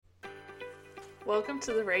Welcome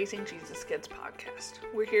to the Raising Jesus Kids podcast.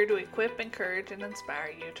 We're here to equip, encourage, and inspire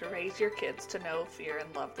you to raise your kids to know, fear,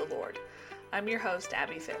 and love the Lord. I'm your host,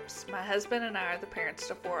 Abby Phipps. My husband and I are the parents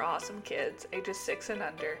to 4 awesome kids, ages 6 and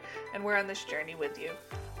under, and we're on this journey with you.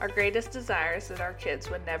 Our greatest desire is that our kids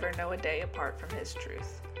would never know a day apart from His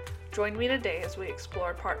truth. Join me today as we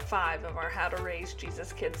explore part 5 of our How to Raise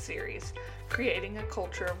Jesus Kids series, creating a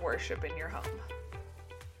culture of worship in your home.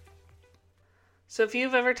 So if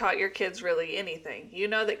you've ever taught your kids really anything, you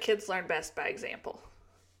know that kids learn best by example.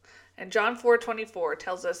 And John 4:24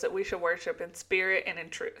 tells us that we should worship in spirit and in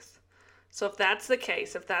truth. So if that's the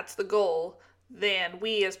case, if that's the goal, then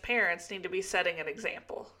we as parents need to be setting an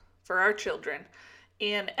example for our children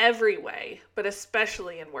in every way, but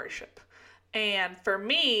especially in worship. And for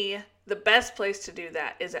me, the best place to do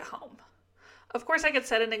that is at home. Of course, I could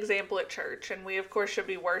set an example at church, and we of course should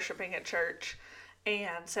be worshiping at church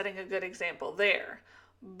and setting a good example there.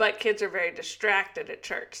 But kids are very distracted at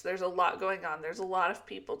church. There's a lot going on. There's a lot of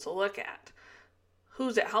people to look at.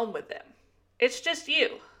 Who's at home with them? It's just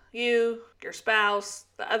you, your spouse,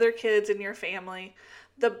 the other kids in your family.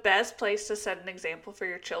 The best place to set an example for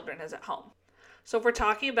your children is at home. So if we're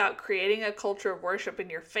talking about creating a culture of worship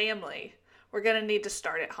in your family, we're going to need to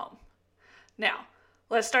start at home. Now,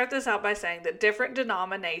 let's start this out by saying that different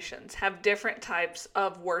denominations have different types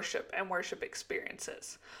of worship and worship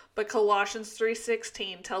experiences. But Colossians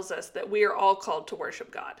 3:16 tells us that we are all called to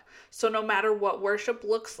worship God. So no matter what worship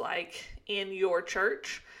looks like in your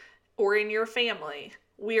church or in your family,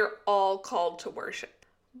 we are all called to worship.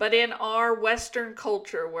 But in our Western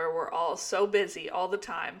culture, where we're all so busy all the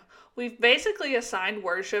time, we've basically assigned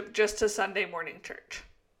worship just to Sunday morning church.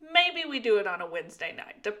 Maybe we do it on a Wednesday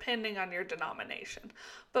night, depending on your denomination.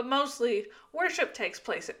 But mostly, worship takes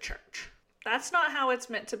place at church. That's not how it's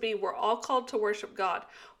meant to be. We're all called to worship God.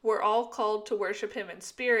 We're all called to worship Him in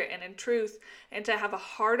spirit and in truth, and to have a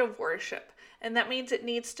heart of worship. And that means it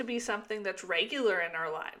needs to be something that's regular in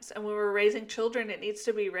our lives. And when we're raising children, it needs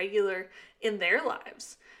to be regular in their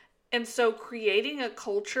lives. And so creating a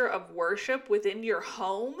culture of worship within your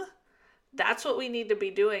home, that's what we need to be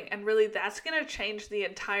doing. And really, that's going to change the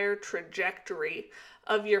entire trajectory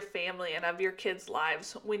of your family and of your kids'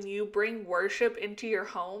 lives when you bring worship into your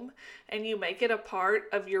home and you make it a part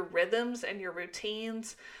of your rhythms and your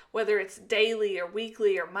routines, whether it's daily or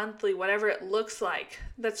weekly or monthly, whatever it looks like.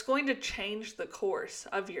 That's going to change the course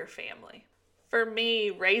of your family. For me,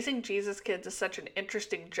 raising Jesus kids is such an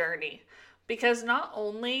interesting journey because not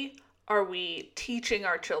only are we teaching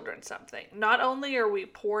our children something? Not only are we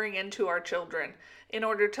pouring into our children in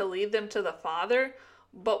order to lead them to the Father,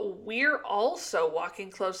 but we're also walking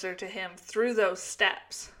closer to Him through those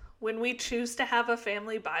steps. When we choose to have a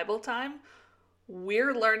family Bible time,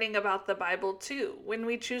 we're learning about the Bible too. When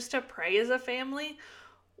we choose to pray as a family,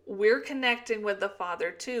 we're connecting with the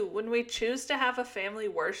Father too. When we choose to have a family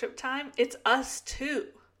worship time, it's us too.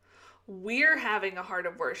 We're having a heart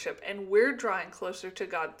of worship and we're drawing closer to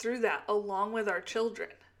God through that along with our children.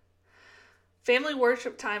 Family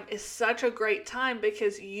worship time is such a great time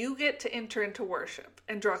because you get to enter into worship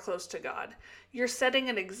and draw close to God. You're setting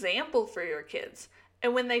an example for your kids.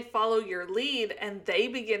 And when they follow your lead and they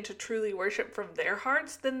begin to truly worship from their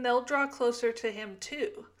hearts, then they'll draw closer to Him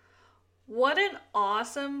too. What an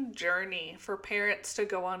awesome journey for parents to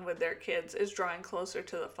go on with their kids is drawing closer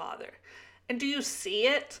to the Father. And do you see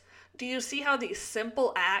it? Do you see how these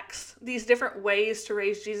simple acts, these different ways to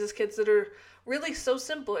raise Jesus kids that are really so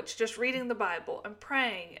simple? It's just reading the Bible and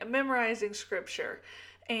praying and memorizing scripture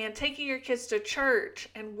and taking your kids to church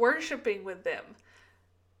and worshiping with them.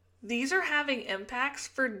 These are having impacts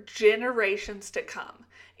for generations to come.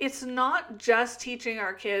 It's not just teaching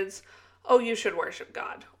our kids, oh, you should worship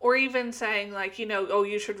God. Or even saying oh,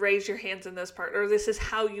 you should raise your hands in this part, or this is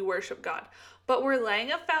how you worship God. But we're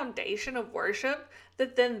laying a foundation of worship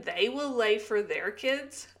that then they will lay for their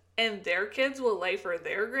kids, and their kids will lay for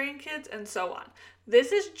their grandkids, and so on.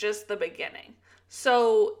 This is just the beginning.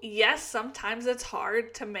 So yes, sometimes it's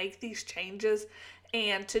hard to make these changes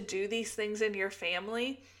and to do these things in your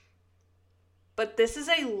family, but this is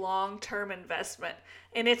a long-term investment,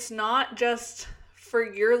 and it's not just for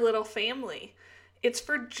your little family. It's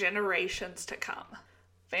for generations to come.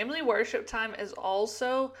 Family worship time is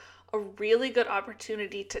also a really good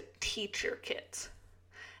opportunity to teach your kids.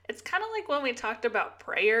 It's kind of like when we talked about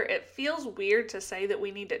prayer. It feels weird to say that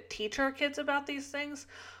we need to teach our kids about these things,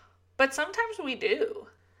 but sometimes we do.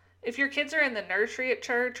 If your kids are in the nursery at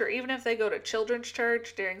church, or even if they go to children's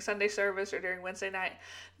church during Sunday service or during Wednesday night,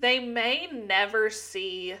 they may never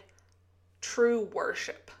see true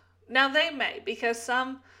worship. Now they may, because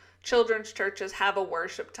some children's churches have a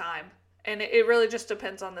worship time And it really just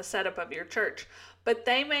depends on the setup of your church. But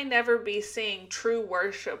they may never be seeing true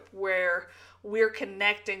worship where we're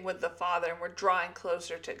connecting with the Father and we're drawing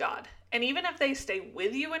closer to God. And even if they stay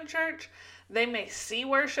with you in church, they may see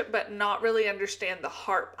worship but not really understand the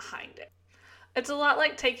heart behind it. It's a lot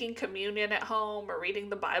like taking communion at home or reading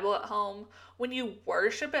the Bible at home. When you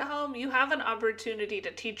worship at home, you have an opportunity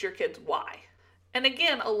to teach your kids why. And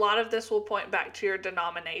again, a lot of this will point back to your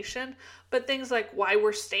denomination, but things like why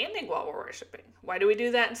we're standing while we're worshiping. Why do we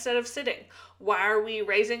do that instead of sitting? Why are we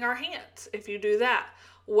raising our hands if you do that?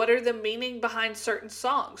 What are the meaning behind certain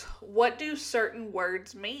songs? What do certain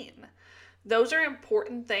words mean? Those are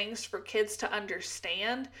important things for kids to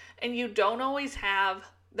understand, and you don't always have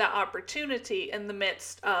that opportunity in the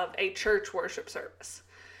midst of a church worship service.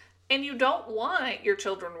 And you don't want your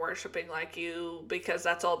children worshiping like you because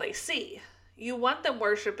that's all they see. You want them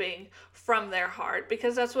worshiping from their heart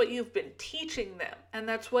because that's what you've been teaching them and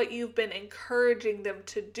that's what you've been encouraging them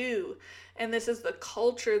to do. And this is the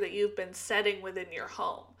culture that you've been setting within your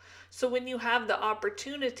home. So when you have the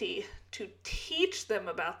opportunity to teach them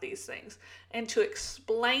about these things and to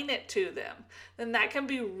explain it to them, then that can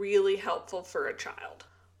be really helpful for a child.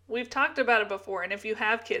 We've talked about it before, and if you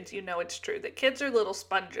have kids, you know it's true that kids are little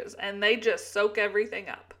sponges and they just soak everything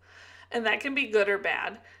up. And that can be good or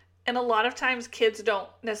bad. And a lot of times kids don't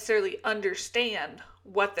necessarily understand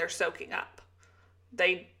what they're soaking up.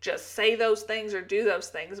 They just say those things or do those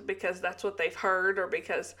things because that's what they've heard or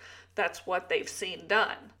because that's what they've seen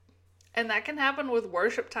done. And that can happen with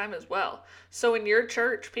worship time as well. So in your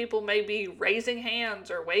church, people may be raising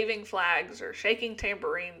hands or waving flags or shaking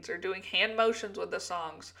tambourines or doing hand motions with the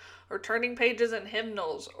songs or turning pages in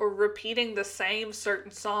hymnals or repeating the same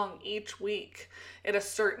certain song each week at a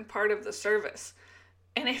certain part of the service.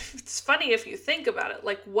 And it's funny if you think about it,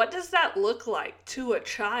 like what does that look like to a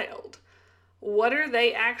child? What are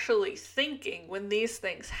they actually thinking when these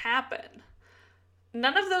things happen?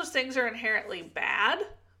 None of those things are inherently bad.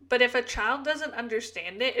 But if a child doesn't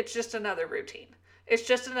understand it, it's just another routine. It's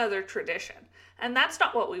just another tradition. And that's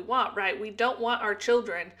not what we want, right? We don't want our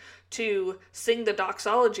children to sing the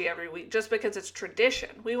doxology every week just because it's tradition.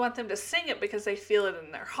 We want them to sing it because they feel it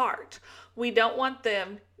in their heart. We don't want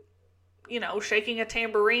them, shaking a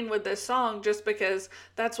tambourine with this song just because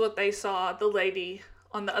that's what they saw the lady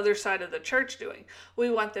on the other side of the church doing. We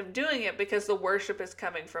want them doing it because the worship is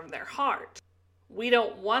coming from their heart. We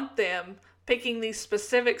don't want them picking these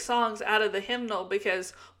specific songs out of the hymnal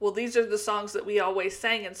because, these are the songs that we always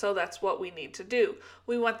sang and so that's what we need to do.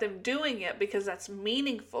 We want them doing it because that's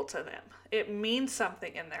meaningful to them. It means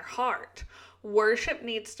something in their heart. Worship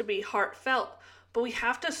needs to be heartfelt, but we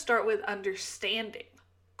have to start with understanding.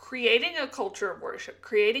 Creating a culture of worship,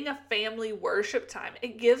 creating a family worship time,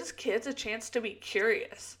 it gives kids a chance to be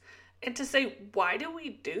curious and to say, why do we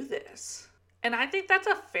do this? And I think that's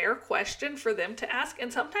a fair question for them to ask.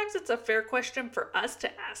 And sometimes it's a fair question for us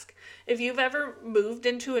to ask. If you've ever moved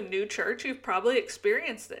into a new church, you've probably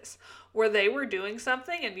experienced this, where they were doing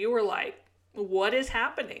something and you were like, what is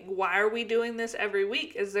happening? Why are we doing this every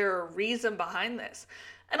week? Is there a reason behind this?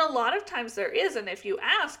 And a lot of times there is. And if you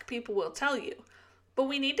ask, people will tell you. But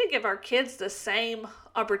we need to give our kids the same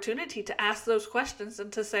opportunity to ask those questions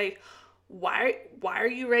and to say, why are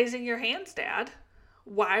you raising your hands, Dad?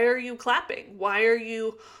 Why are you clapping? Why are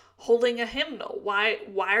you holding a hymnal? Why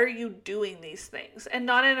are you doing these things? And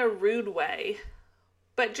not in a rude way,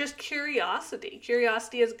 but just curiosity.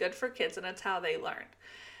 Curiosity is good for kids and it's how they learn.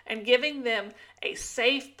 And giving them a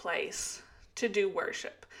safe place to do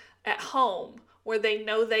worship at home where they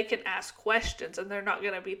know they can ask questions and they're not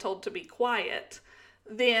going to be told to be quiet,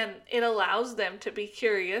 then it allows them to be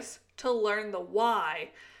curious, to learn the why,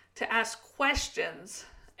 to ask questions,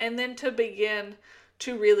 and then to begin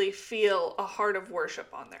to really feel a heart of worship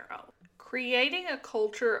on their own. Creating a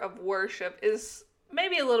culture of worship is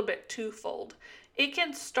maybe a little bit twofold. It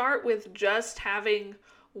can start with just having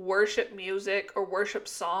worship music or worship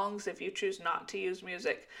songs, if you choose not to use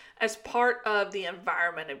music, as part of the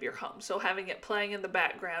environment of your home. So having it playing in the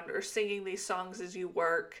background or singing these songs as you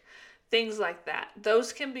work, things like that.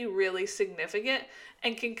 Those can be really significant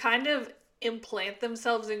and can kind of implant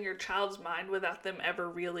themselves in your child's mind without them ever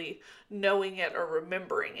really knowing it or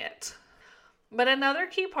remembering it. But another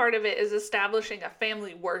key part of it is establishing a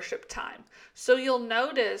family worship time. So you'll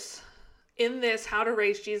notice in this How to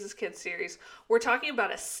Raise Jesus Kids series, we're talking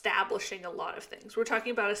about establishing a lot of things. We're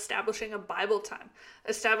talking about establishing a Bible time,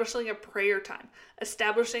 establishing a prayer time,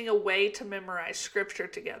 establishing a way to memorize scripture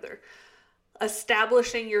together,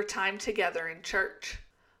 establishing your time together in church.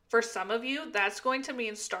 For some of you, that's going to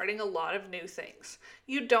mean starting a lot of new things.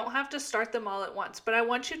 You don't have to start them all at once, but I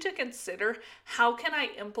want you to consider, how can I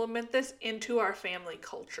implement this into our family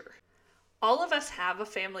culture? All of us have a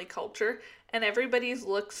family culture and everybody's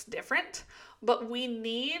looks different, but we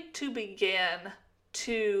need to begin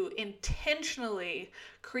to intentionally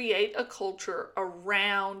create a culture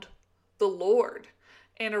around the Lord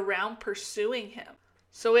and around pursuing Him.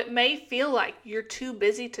 So it may feel like you're too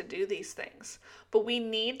busy to do these things, but we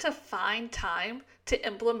need to find time to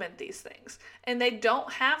implement these things. And they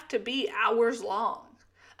don't have to be hours long.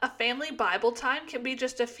 A family Bible time can be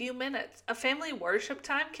just a few minutes. A family worship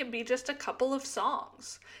time can be just a couple of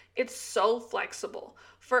songs. It's so flexible.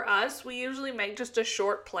 For us, we usually make just a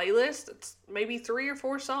short playlist. It's maybe 3 or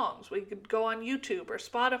 4 songs. We could go on YouTube or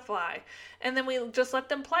Spotify, and then we just let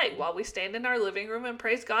them play while we stand in our living room and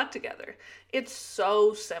praise God together. It's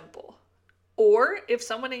so simple. Or if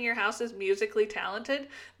someone in your house is musically talented,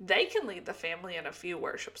 they can lead the family in a few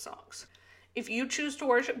worship songs. If you choose to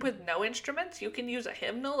worship with no instruments, you can use a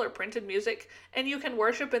hymnal or printed music, and you can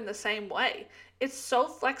worship in the same way. It's so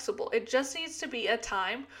flexible. It just needs to be a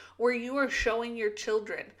time where you are showing your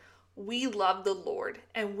children, we love the Lord,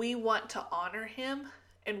 and we want to honor Him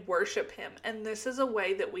and worship Him, and this is a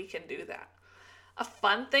way that we can do that. A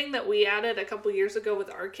fun thing that we added a couple years ago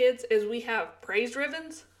with our kids is we have praise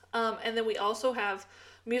ribbons, and then we also have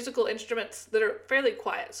musical instruments that are fairly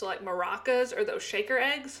quiet, so like maracas or those shaker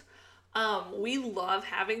eggs. We love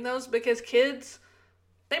having those because kids,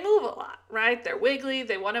 they move a lot, right? They're wiggly,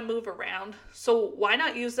 they want to move around. So why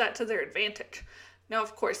not use that to their advantage? Now,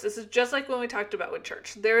 of course, this is just like when we talked about with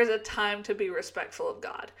church. There is a time to be respectful of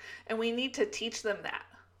God, and we need to teach them that.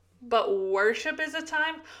 But worship is a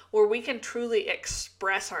time where we can truly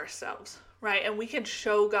express ourselves, right? And we can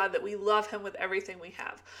show God that we love Him with everything we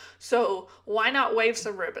have. So why not wave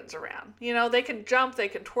some ribbons around? You know, they can jump, they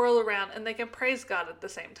can twirl around, and they can praise God at the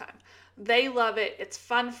same time. They love it. It's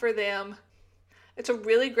fun for them. It's a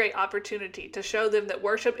really great opportunity to show them that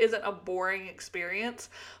worship isn't a boring experience,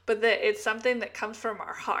 but that it's something that comes from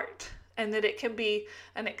our heart, and that it can be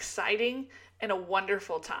an exciting and a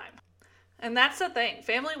wonderful time. And that's the thing.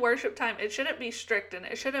 Family worship time, it shouldn't be strict, and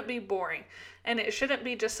it shouldn't be boring, and it shouldn't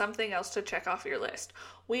be just something else to check off your list.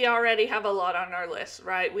 We already have a lot on our list,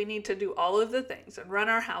 right? We need to do all of the things and run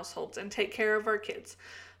our households and take care of our kids.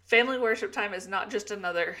 Family worship time is not just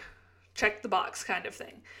another check the box kind of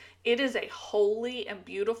thing. It is a holy and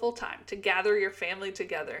beautiful time to gather your family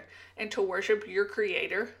together and to worship your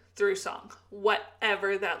Creator through song,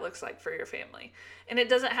 whatever that looks like for your family. And it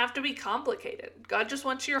doesn't have to be complicated. God just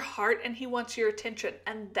wants your heart and He wants your attention.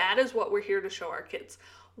 And that is what we're here to show our kids.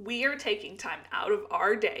 We are taking time out of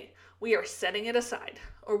our day. We are setting it aside.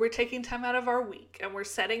 Or we're taking time out of our week and we're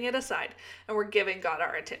setting it aside and we're giving God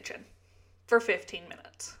our attention for 15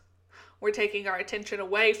 minutes. We're taking our attention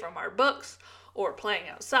away from our books or playing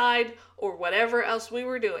outside or whatever else we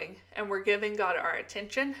were doing, and we're giving God our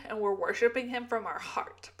attention and we're worshiping Him from our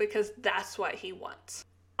heart because that's what He wants.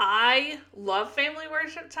 I love family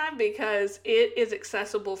worship time because it is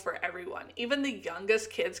accessible for everyone. Even the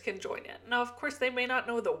youngest kids can join in. Now, of course, they may not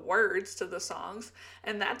know the words to the songs,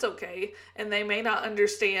 and that's okay, and they may not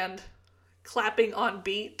understand clapping on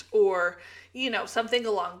beat or, something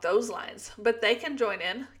along those lines, but they can join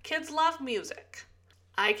in. Kids love music.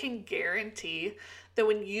 I can guarantee that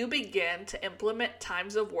when you begin to implement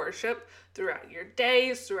times of worship throughout your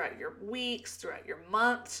days, throughout your weeks, throughout your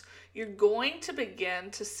months, you're going to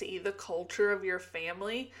begin to see the culture of your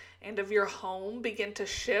family and of your home begin to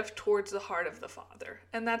shift towards the heart of the Father.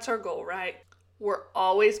 And that's our goal, right? We're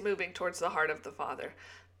always moving towards the heart of the Father.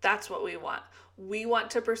 That's what we want. We want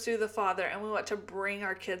to pursue the Father, and we want to bring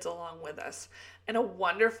our kids along with us. And a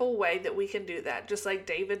wonderful way that we can do that, just like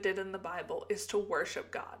David did in the Bible, is to worship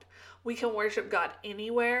God. We can worship God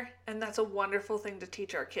anywhere, and that's a wonderful thing to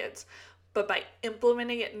teach our kids. But by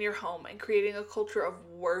implementing it in your home and creating a culture of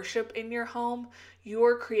worship in your home, you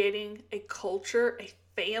are creating a culture, a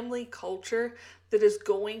family culture that is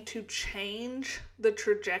going to change the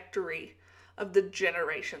trajectory of the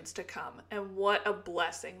generations to come. And what a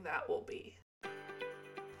blessing that will be.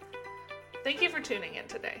 Thank you for tuning in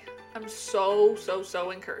today. I'm so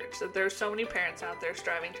encouraged that there are so many parents out there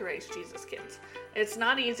striving to raise Jesus kids. It's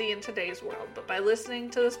not easy in today's world, but by listening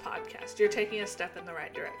to this podcast, you're taking a step in the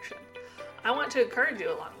right direction. I want to encourage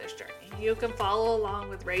you along this journey. You can follow along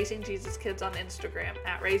with Raising Jesus Kids on Instagram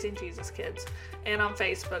at Raising Jesus Kids, and on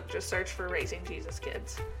Facebook, just search for Raising Jesus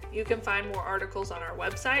Kids. You can find more articles on our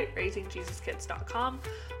website, raisingjesuskids.com,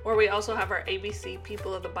 where we also have our ABC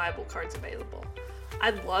People of the Bible cards available.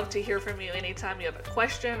 I'd love to hear from you anytime you have a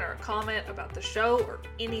question or a comment about the show or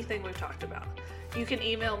anything we've talked about. You can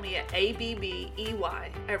email me at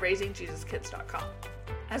abbey@raisingjesuskids.com.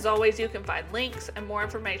 As always, you can find links and more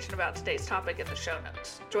information about today's topic in the show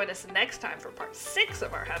notes. Join us next time for part 6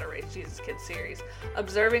 of our How to Raise Jesus Kids series.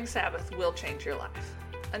 Observing Sabbath will change your life.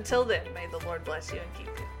 Until then, may the Lord bless you and keep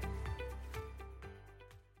you.